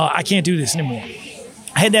 I can't do this anymore.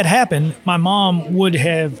 Had that happened, my mom would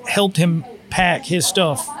have helped him pack his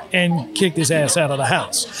stuff and kicked his ass out of the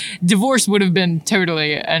house. Divorce would have been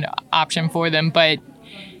totally an option for them, but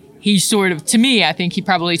he sort of, to me, I think he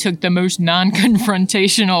probably took the most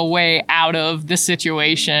non-confrontational way out of the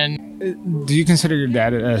situation. Do you consider your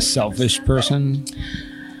dad a selfish person?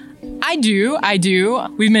 I do.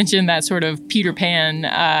 We've mentioned that sort of Peter Pan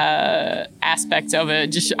aspect of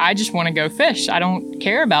it. I just want to go fish. I don't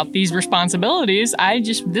care about these responsibilities.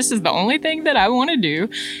 This is the only thing that I want to do.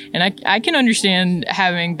 And I can understand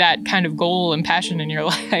having that kind of goal and passion in your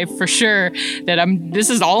life for sure, that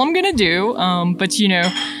this is all I'm going to do. But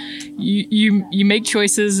you make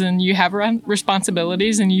choices and you have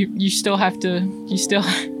responsibilities, and you still have to,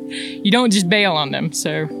 you don't just bail on them.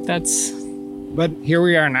 So that's. But here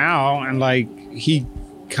we are now, and he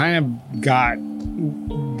kind of got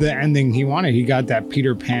the ending he wanted. He got that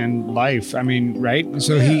Peter Pan life. I mean, right?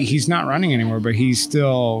 So he's not running anymore, but he's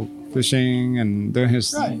still fishing and doing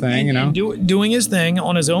his thing, and doing his thing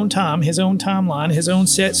on his own time, his own timeline, his own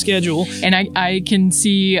set schedule. And I can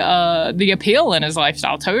see the appeal in his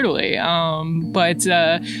lifestyle totally. But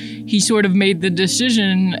he sort of made the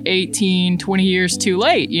decision 18, 20 years too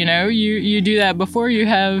late. You do that before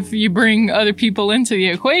you bring other people into the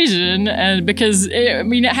equation, and because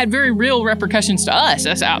it had very real repercussions to us,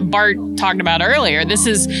 as Bart talked about earlier. This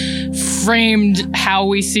has framed how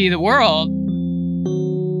we see the world.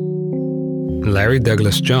 Larry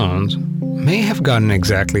Douglas Jones may have gotten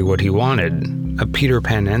exactly what he wanted, a Peter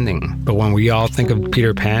Pan ending. But when we all think of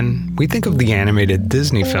Peter Pan, we think of the animated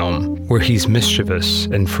Disney film, where he's mischievous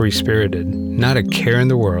and free-spirited, not a care in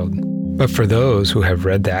the world. But for those who have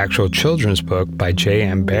read the actual children's book by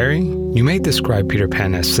J.M. Barrie, you may describe Peter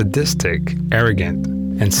Pan as sadistic, arrogant,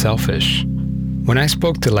 and selfish. When I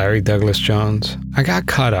spoke to Larry Douglas Jones, I got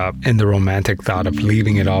caught up in the romantic thought of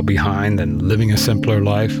leaving it all behind and living a simpler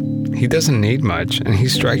life. He doesn't need much, and he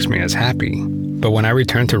strikes me as happy. But when I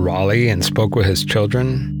returned to Raleigh and spoke with his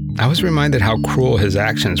children, I was reminded how cruel his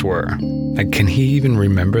actions were. Can he even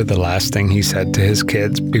remember the last thing he said to his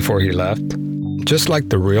kids before he left? Just like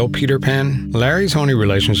the real Peter Pan, Larry's only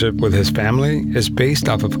relationship with his family is based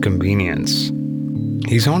off of convenience.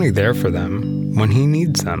 He's only there for them when he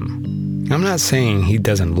needs them. I'm not saying he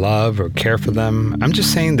doesn't love or care for them. I'm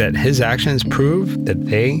just saying that his actions prove that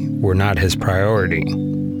they were not his priority.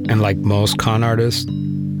 And like most con artists,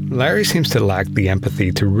 Larry seems to lack the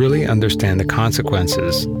empathy to really understand the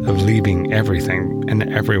consequences of leaving everything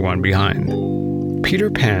and everyone behind. Peter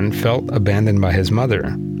Pan felt abandoned by his mother,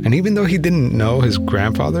 and even though he didn't know his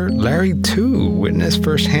grandfather, Larry too witnessed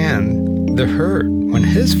firsthand the hurt when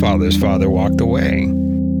his father's father walked away.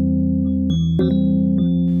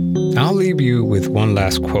 I'll leave you with one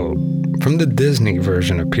last quote from the Disney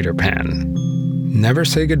version of Peter Pan. Never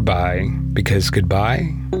say goodbye, because goodbye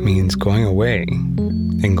means going away,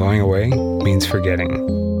 and going away means forgetting.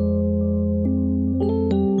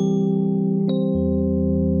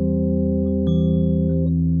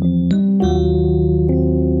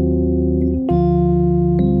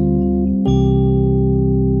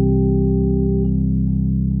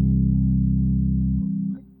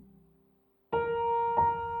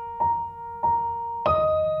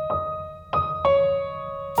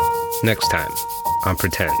 Next time on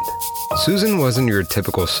Pretend. Susan wasn't your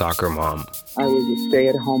typical soccer mom. I was a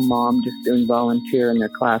stay-at-home mom, just doing volunteer in their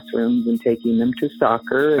classrooms and taking them to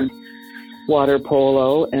soccer and water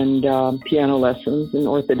polo and piano lessons and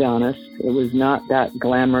orthodontist. It was not that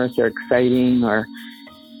glamorous or exciting or,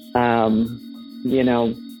 I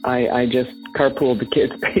just carpooled the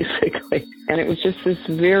kids basically. And it was just this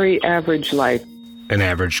very average life. An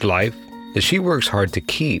average life that she works hard to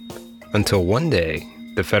keep until one day,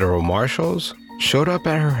 the federal marshals showed up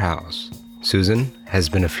at her house. Susan has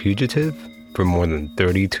been a fugitive for more than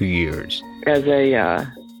 32 years. As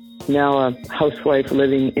now a housewife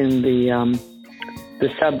living in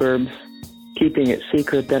the suburbs, keeping it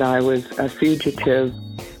secret that I was a fugitive.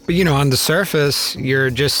 But, on the surface, you're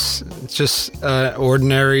just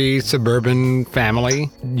ordinary suburban family.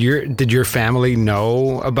 Did your family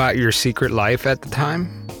know about your secret life at the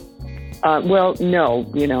time? Well, no,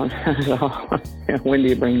 not at all. When do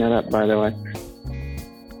you bring that up, by the way?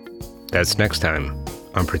 That's next time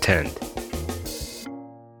on Pretend.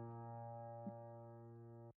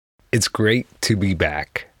 It's great to be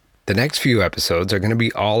back. The next few episodes are going to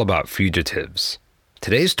be all about fugitives.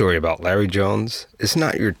 Today's story about Larry Jones is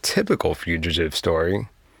not your typical fugitive story,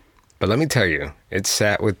 but let me tell you, it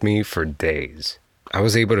sat with me for days. I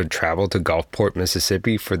was able to travel to Gulfport,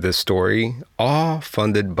 Mississippi for this story, all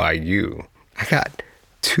funded by you. I got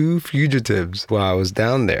 2 fugitives while I was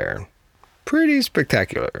down there. Pretty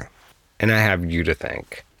spectacular. And I have you to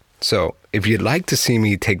thank. So, if you'd like to see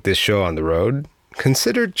me take this show on the road,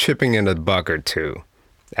 consider chipping in $1 or $2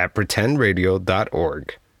 at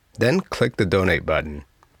pretendradio.org. Then click the donate button.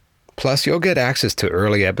 Plus, you'll get access to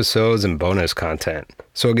early episodes and bonus content.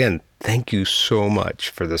 So again, thank you so much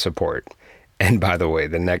for the support. And by the way,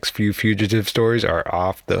 the next few fugitive stories are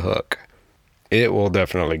off the hook. It will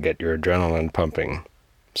definitely get your adrenaline pumping.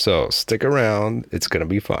 So stick around, it's going to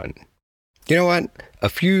be fun. You know what? A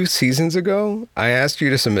few seasons ago, I asked you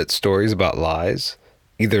to submit stories about lies.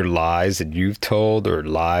 Either lies that you've told or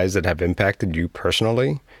lies that have impacted you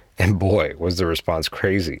personally. And boy, was the response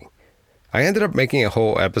crazy. I ended up making a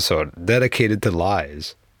whole episode dedicated to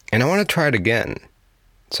lies. And I want to try it again.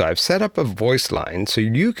 So I've set up a voice line so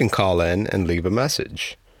you can call in and leave a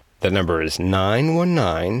message. The number is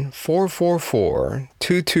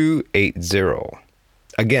 919-444-2280.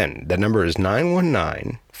 Again, the number is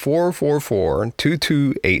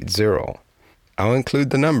 919-444-2280. I'll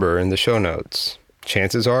include the number in the show notes.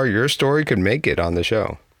 Chances are your story could make it on the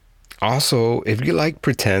show. Also, if you like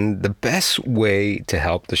Pretend, the best way to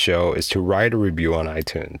help the show is to write a review on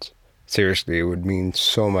iTunes. Seriously, it would mean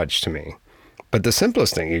so much to me. But the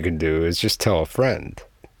simplest thing you can do is just tell a friend.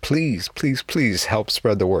 Please, please, please help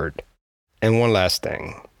spread the word. And one last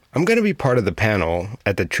thing. I'm going to be part of the panel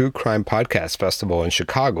at the True Crime Podcast Festival in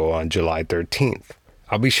Chicago on July 13th.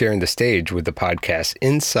 I'll be sharing the stage with the podcast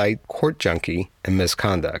Insight, Court Junkie, and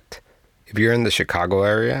Misconduct. If you're in the Chicago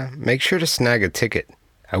area, make sure to snag a ticket.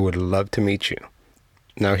 I would love to meet you.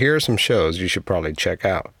 Now here are some shows you should probably check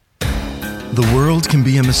out. The world can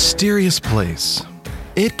be a mysterious place.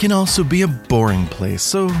 It can also be a boring place,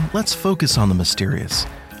 so let's focus on the mysterious.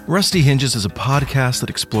 Rusty Hinges is a podcast that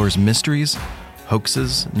explores mysteries,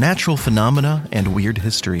 hoaxes, natural phenomena, and weird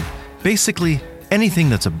history. Basically, anything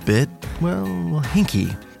that's a bit,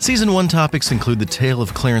 hinky. Season 1 topics include the tale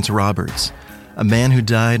of Clarence Roberts, a man who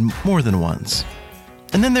died more than once.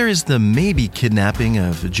 And then there is the maybe kidnapping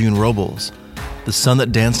of June Robles, the sun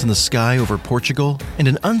that danced in the sky over Portugal, and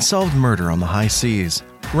an unsolved murder on the high seas.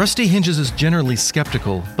 Rusty Hinges is generally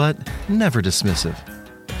skeptical, but never dismissive.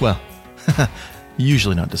 Well,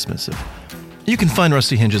 usually not dismissive. You can find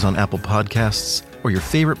Rusty Hinges on Apple Podcasts or your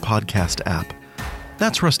favorite podcast app.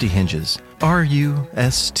 That's Rusty Hinges.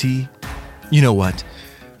 R-U-S-T. You know what?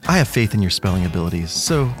 I have faith in your spelling abilities,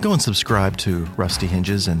 so go and subscribe to Rusty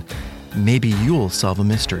Hinges and maybe you'll solve a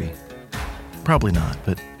mystery. Probably not,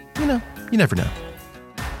 but you never know.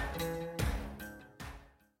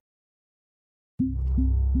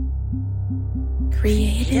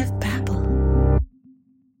 Creative Babble.